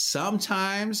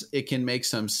 Sometimes it can make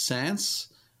some sense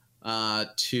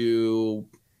to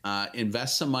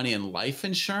invest some money in life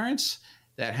insurance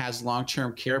that has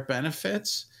long-term care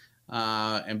benefits.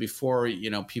 And before,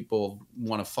 people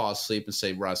want to fall asleep and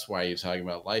say, Russ, why are you talking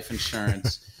about life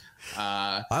insurance?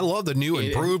 I love the new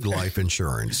improved life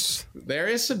insurance. There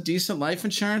is some decent life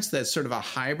insurance that's sort of a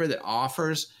hybrid that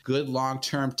offers good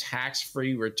long-term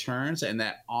tax-free returns, and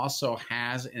that also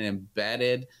has an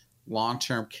embedded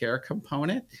long-term care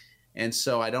component. And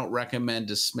so I don't recommend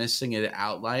dismissing it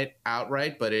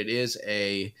outright, but it is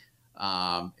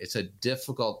it's a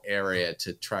difficult area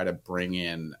to try to bring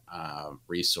in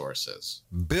resources.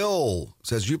 Bill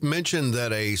says, you've mentioned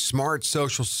that a smart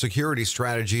Social Security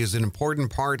strategy is an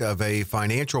important part of a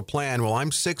financial plan. Well,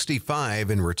 I'm 65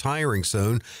 and retiring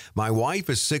soon. My wife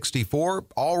is 64,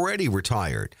 already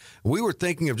retired. We were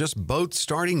thinking of just both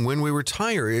starting when we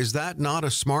retire. Is that not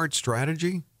a smart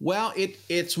strategy? Well,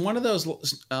 it's one of those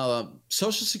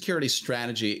Social Security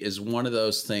strategy is one of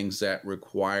those things that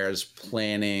requires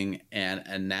planning and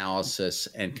analysis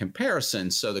and comparison.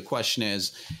 So the question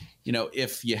is,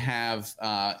 if you have,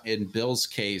 in Bill's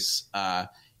case,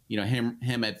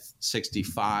 him at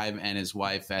 65 and his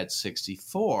wife at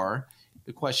 64,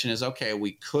 the question is, okay,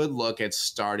 we could look at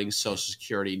starting Social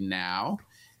Security now.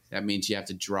 That means you have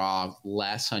to draw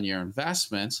less on your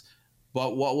investments.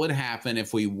 But what would happen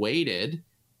if we waited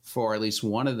for at least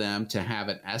one of them to have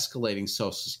an escalating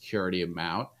Social Security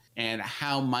amount? And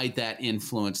how might that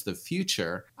influence the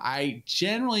future? I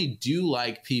generally do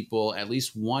like people, at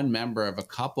least one member of a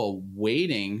couple,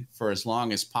 waiting for as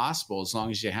long as possible, as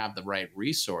long as you have the right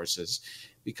resources,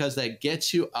 because that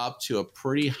gets you up to a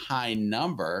pretty high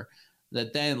number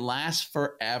that then lasts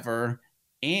forever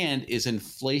and is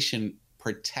inflation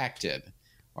protected.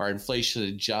 are inflation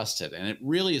adjusted. And it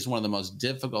really is one of the most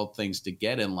difficult things to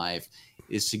get in life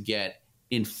is to get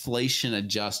inflation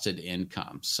adjusted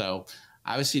income. So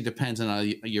obviously it depends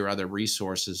on your other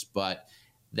resources, but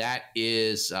that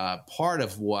is part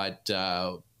of what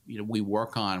we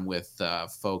work on with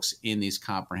folks in these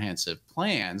comprehensive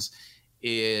plans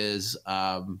is,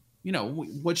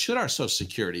 what should our Social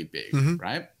Security be,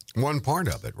 right? One part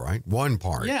of it, right? One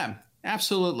part. Yeah,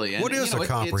 absolutely. And, what is a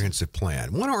comprehensive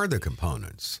plan? What are the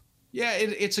components? Yeah,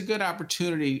 it's a good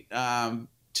opportunity to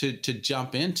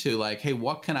jump into like, hey,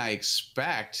 what can I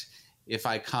expect if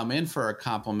I come in for a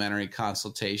complimentary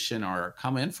consultation or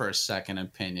come in for a second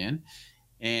opinion?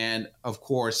 And of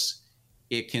course,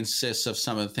 it consists of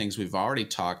some of the things we've already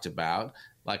talked about,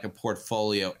 like a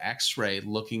portfolio x-ray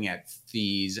looking at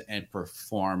fees and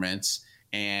performance.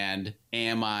 And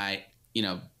am I,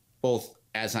 both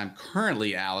as I'm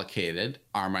currently allocated,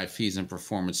 are my fees and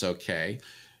performance okay?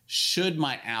 Should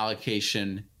my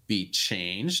allocation be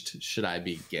changed? Should I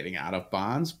be getting out of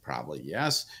bonds? Probably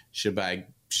yes. Should I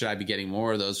be getting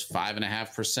more of those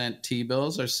 5.5%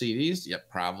 T-bills or CDs? Yep,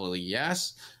 probably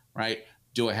yes, right?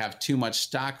 Do I have too much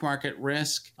stock market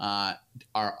risk? Are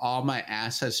all my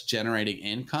assets generating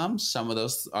income? Some of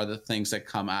those are the things that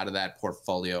come out of that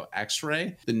portfolio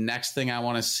x-ray. The next thing I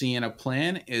want to see in a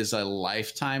plan is a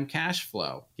lifetime cash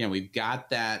flow. Again, we've got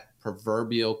that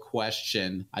proverbial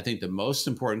question. I think the most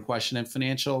important question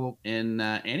in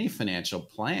any financial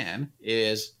plan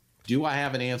is, do I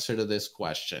have an answer to this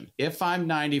question? If I'm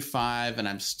 95 and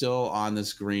I'm still on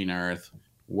this green earth,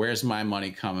 where's my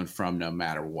money coming from no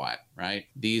matter what, right?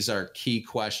 These are key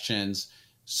questions.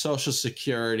 Social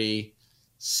Security,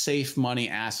 safe money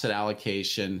asset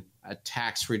allocation, a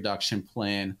tax reduction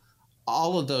plan,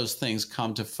 all of those things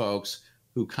come to folks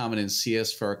who come in and see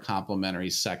us for a complimentary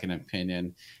second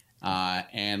opinion.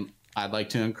 And I'd like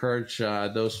to encourage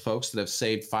those folks that have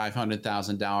saved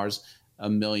 $500,000,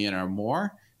 $1 million or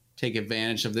more, take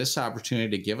advantage of this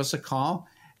opportunity to give us a call,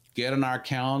 get on our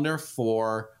calendar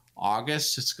for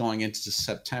August. It's going into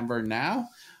September now.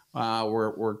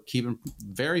 We're keeping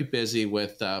very busy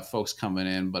with folks coming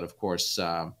in, but of course,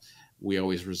 we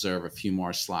always reserve a few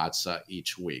more slots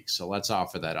each week. So let's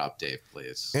offer that up, Dave,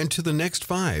 please. And to the next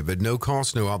 5 at no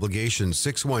cost, no obligation,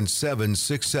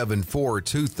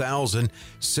 617-674-2000,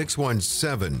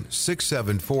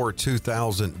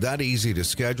 617-674-2000. That easy to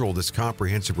schedule this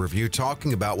comprehensive review,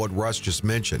 talking about what Russ just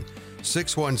mentioned.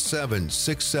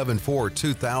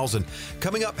 617-674-2000.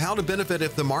 Coming up, how to benefit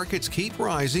if the markets keep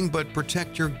rising, but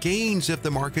protect your gains if the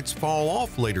markets fall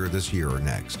off later this year or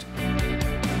next.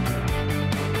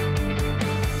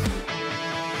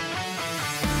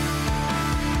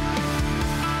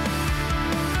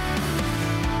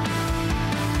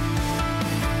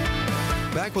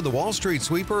 Back with the Wall Street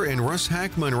Sweeper and Russ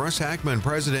Hackmann. Russ Hackmann,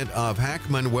 president of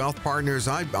Hackmann Wealth Partners.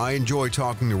 I enjoy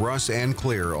talking to Russ and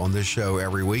Clear on this show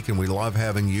every week, and we love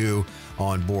having you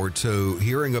on board too,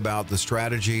 hearing about the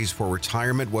strategies for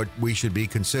retirement, what we should be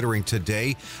considering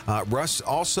today. Russ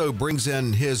also brings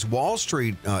in his Wall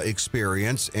Street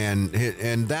experience and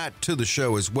that to the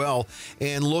show as well,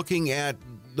 and looking at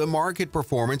the market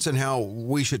performance and how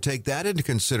we should take that into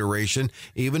consideration,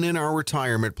 even in our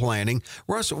retirement planning.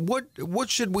 Russ, what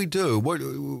should we do?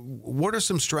 What are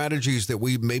some strategies that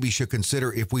we maybe should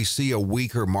consider if we see a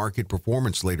weaker market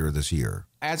performance later this year?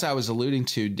 As I was alluding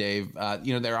to, Dave,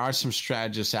 there are some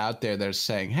strategists out there that are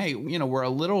saying, hey, we're a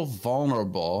little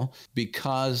vulnerable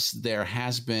because there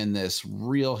has been this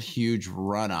real huge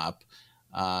run up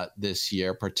this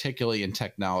year, particularly in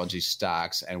technology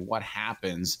stocks. And what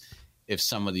happens if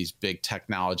some of these big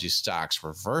technology stocks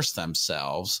reverse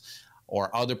themselves,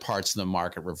 or other parts of the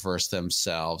market reverse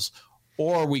themselves,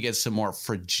 or we get some more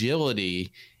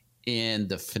fragility in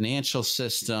the financial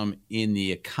system, in the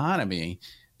economy?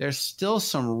 There's still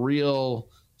some real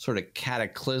sort of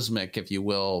cataclysmic, if you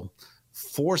will,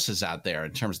 forces out there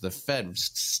in terms of the Fed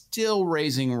still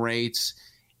raising rates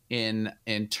in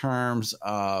terms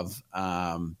of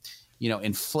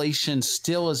inflation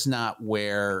still is not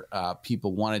where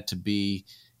people want it to be.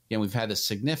 Again, we've had a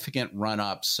significant run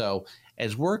up. So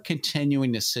as we're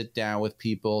continuing to sit down with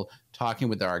people, talking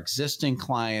with our existing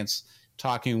clients,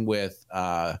 talking with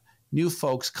new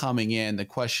folks coming in, the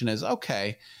question is,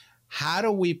 okay, how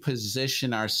do we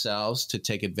position ourselves to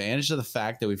take advantage of the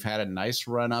fact that we've had a nice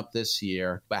run up this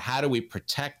year, but how do we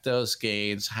protect those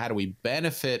gains? How do we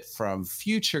benefit from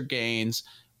future gains?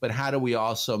 But how do we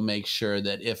also make sure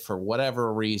that if for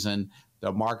whatever reason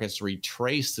the markets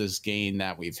retrace this gain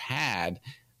that we've had,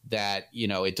 that,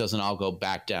 it doesn't all go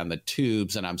back down the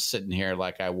tubes and I'm sitting here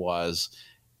like I was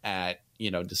at,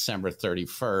 December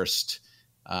 31st,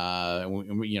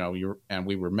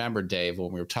 We remember, Dave,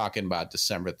 when we were talking about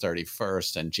December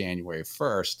 31st and January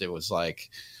 1st, it was like,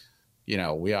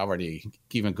 we already,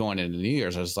 even going into New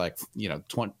Year's, it was like,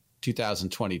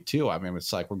 2022. I mean,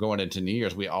 it's like we're going into New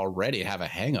Year's, we already have a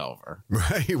hangover.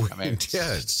 Right.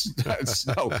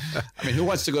 So, who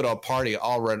wants to go to a party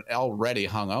already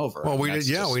hungover? Well,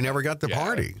 we never got the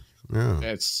party. Yeah.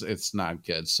 It's not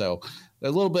good. So a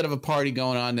little bit of a party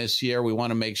going on this year. We want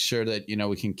to make sure that,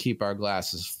 we can keep our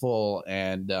glasses full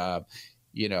and,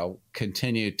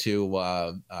 continue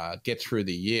to get through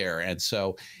the year. And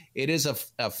so it is a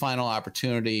final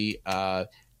opportunity,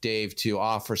 Dave, to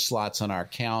offer slots on our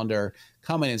calendar.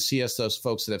 Come in and see us, those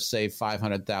folks that have saved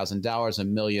 $500,000, $1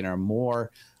 million or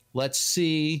more. Let's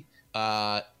see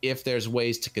if there's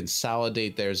ways to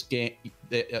consolidate those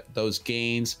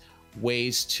gains,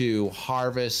 ways to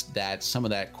harvest some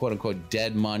of that quote unquote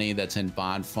dead money that's in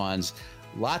bond funds.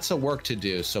 Lots of work to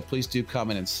do, so please do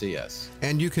come in and see us.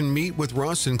 And you can meet with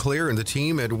Russ and Claire and the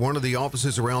team at one of the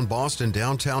offices around Boston,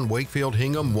 downtown Wakefield,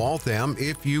 Hingham, Waltham.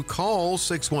 If you call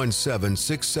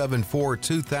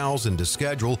 617-674-2000 to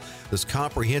schedule this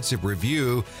comprehensive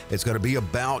review, it's going to be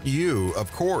about you, of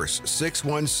course.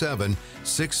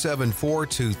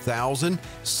 617-674-2000,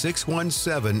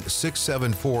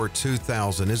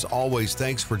 617-674-2000. As always,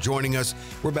 thanks for joining us.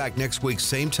 We're back next week,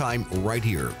 same time, right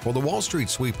here for the Wall Street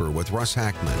Sweeper with Russ Hackman.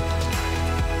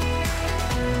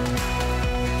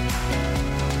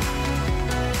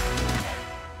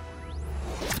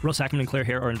 Russ Hackman and Claire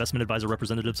Hare are investment advisor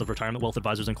representatives of Retirement Wealth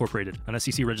Advisors Incorporated, an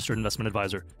SEC-registered investment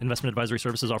advisor. Investment advisory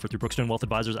services offered through Brookstone Wealth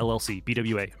Advisors, LLC,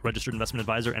 BWA, registered investment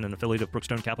advisor and an affiliate of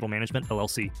Brookstone Capital Management,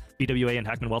 LLC. BWA and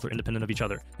Hackman Wealth are independent of each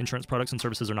other. Insurance products and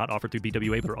services are not offered through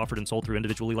BWA, but are offered and sold through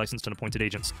individually licensed and appointed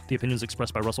agents. The opinions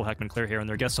expressed by Russell Hackman, Claire Hare, and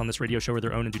their guests on this radio show are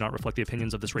their own and do not reflect the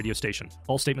opinions of this radio station.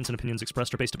 All statements and opinions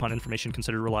expressed are based upon information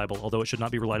considered reliable, although it should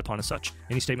not be relied upon as such.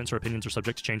 Any statements or opinions are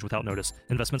subject to change without notice.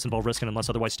 Investments involve risk and, unless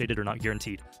otherwise stated, are not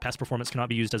guaranteed. Past performance cannot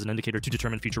be used as an indicator to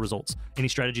determine future results. Any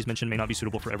strategies mentioned may not be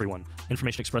suitable for everyone.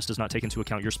 Information expressed does not take into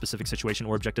account your specific situation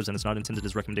or objectives and is not intended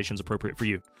as recommendations appropriate for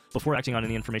you. Before acting on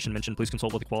any information mentioned, please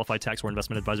consult with a qualified tax or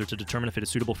investment advisor to determine if it is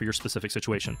suitable for your specific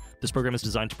situation. This program is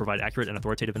designed to provide accurate and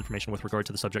authoritative information with regard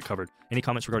to the subject covered. Any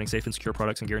comments regarding safe and secure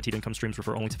products and guaranteed income streams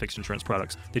refer only to fixed insurance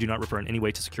products. They do not refer in any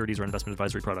way to securities or investment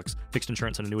advisory products. Fixed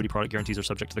insurance and annuity product guarantees are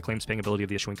subject to the claims paying ability of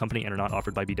the issuing company and are not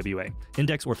offered by BWA.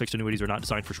 Index or fixed annuities are not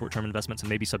designed for short-term investments and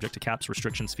may be subject to caps,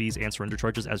 restrictions, fees, and surrender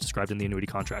charges as described in the annuity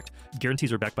contract.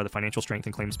 Guarantees are backed by the financial strength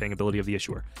and claims paying ability of the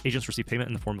issuer. Agents receive payment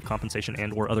in the form of compensation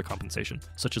and or other compensation,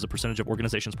 such as a percentage of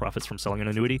organization's profits from selling an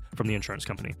annuity from the insurance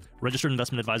company. Registered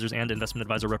investment advisors and investment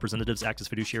advisor representatives act as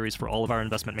fiduciaries for all of our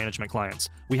investment management clients.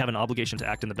 We have an obligation to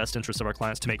act in the best interest of our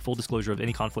clients to make full disclosure of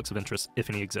any conflicts of interest, if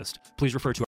any exist. Please refer to